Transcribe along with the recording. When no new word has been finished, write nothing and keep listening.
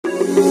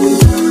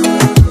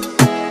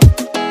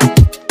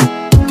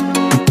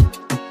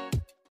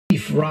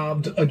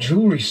robbed a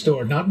jewelry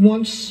store, not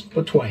once,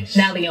 but twice.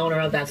 Now the owner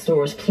of that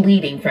store is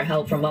pleading for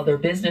help from other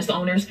business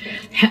owners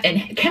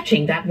and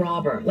catching that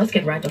robber. Let's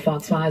get right to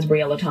Fox 5's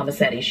Briella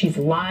Tomasetti. She's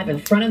live in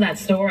front of that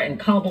store in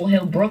Cobble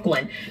Hill,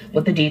 Brooklyn,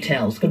 with the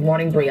details. Good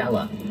morning,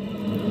 Briella.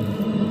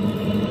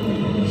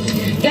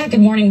 Yeah,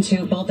 good morning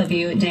to both of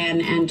you, Dan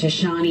and to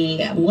Shani.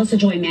 Melissa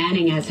Joy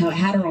Manning has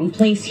had her own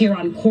place here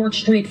on Court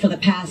Street for the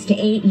past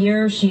 8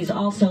 years. She's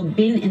also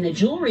been in the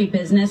jewelry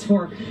business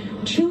for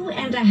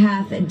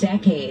 2.5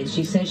 decades.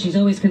 She says she's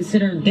always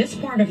considered this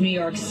part of New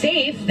York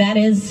safe. That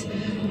is,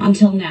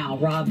 until now,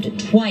 robbed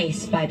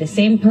twice by the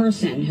same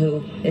person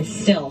who is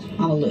still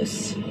on the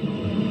loose.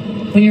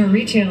 When you're a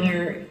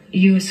retailer,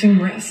 you assume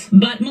risk.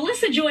 But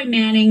Melissa Joy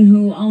Manning,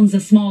 who owns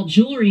a small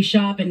jewelry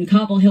shop in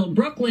Cobble Hill,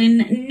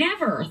 Brooklyn,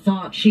 never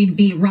thought she'd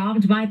be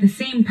robbed by the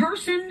same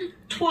person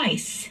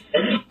twice.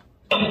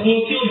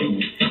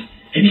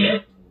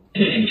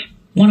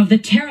 One of the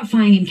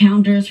terrifying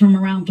encounters from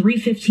around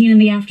 3:15 in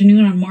the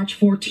afternoon on March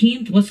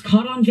 14th was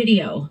caught on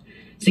video.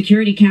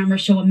 Security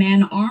cameras show a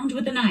man armed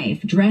with a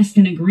knife, dressed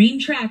in a green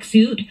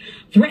tracksuit,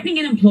 threatening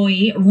an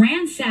employee,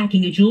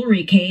 ransacking a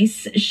jewelry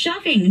case,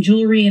 shoving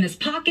jewelry in his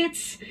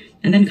pockets,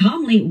 and then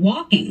calmly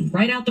walking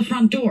right out the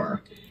front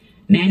door.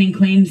 Manning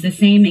claims the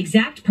same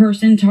exact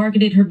person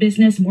targeted her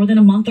business more than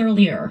a month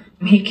earlier.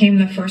 He came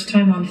the first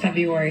time on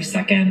February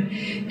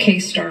 2nd,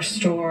 cased our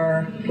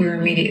store. We were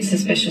immediately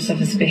suspicious of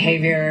his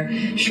behavior.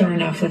 Sure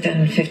enough,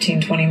 within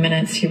 15-20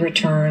 minutes, he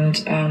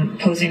returned,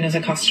 posing as a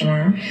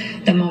customer.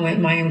 The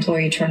moment my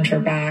employee turned her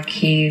back,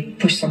 he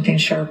pushed something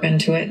sharp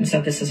into it and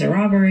said, "This is a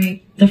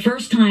robbery." The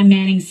first time,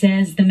 Manning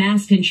says the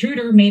masked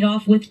intruder made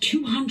off with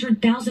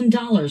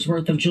 $200,000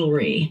 worth of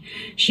jewelry.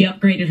 She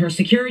upgraded her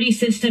security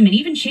system and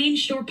even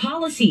changed store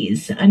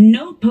policies. A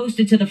note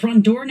posted to the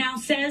front door now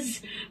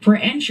says, "For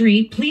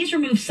entry, please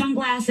remove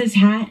sunglasses,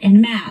 hat,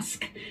 and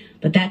mask."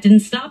 But that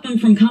didn't stop him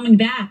from coming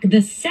back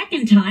the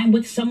second time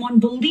with someone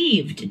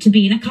believed to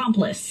be an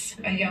accomplice.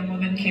 A young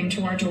woman came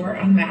to our door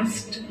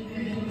unmasked,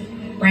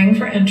 rang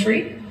for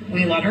entry.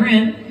 We let her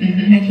in,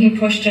 and he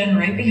pushed in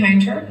right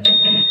behind her.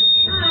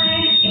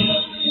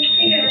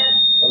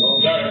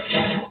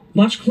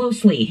 Watch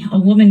closely. A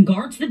woman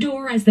guards the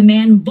door as the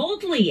man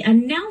boldly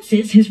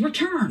announces his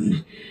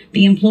return.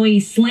 The employee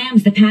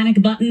slams the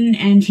panic button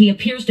and he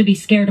appears to be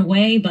scared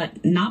away,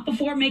 but not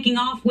before making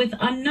off with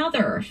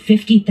another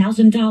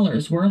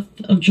 $50,000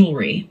 worth of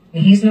jewelry.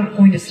 He's not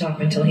going to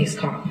stop until he's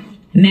caught.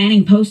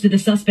 Manning posted the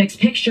suspect's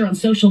picture on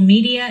social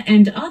media,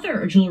 and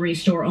other jewelry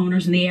store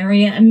owners in the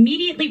area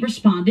immediately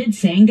responded,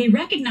 saying they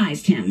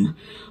recognized him.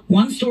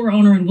 One store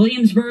owner in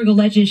Williamsburg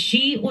alleges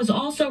she was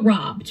also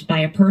robbed by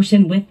a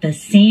person with the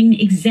same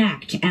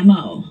exact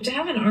MO. To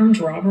have an armed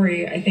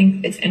robbery, I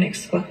think it's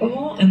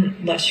inexplicable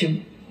unless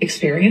you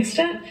experienced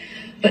it.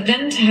 But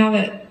then to have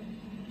it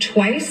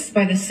twice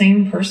by the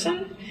same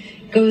person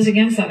goes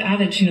against that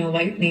adage,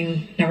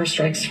 lightning never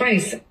strikes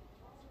twice.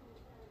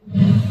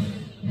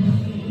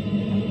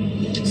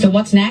 So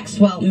what's next?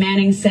 Well,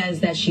 Manning says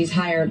that she's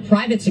hired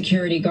private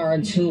security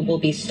guards who will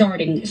be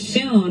starting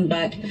soon,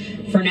 but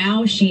for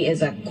now she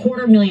is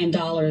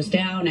 $250,000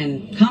 down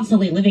and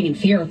constantly living in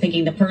fear,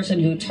 thinking the person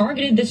who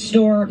targeted this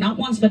store not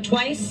once but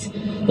twice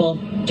will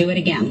do it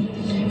again.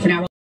 For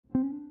now.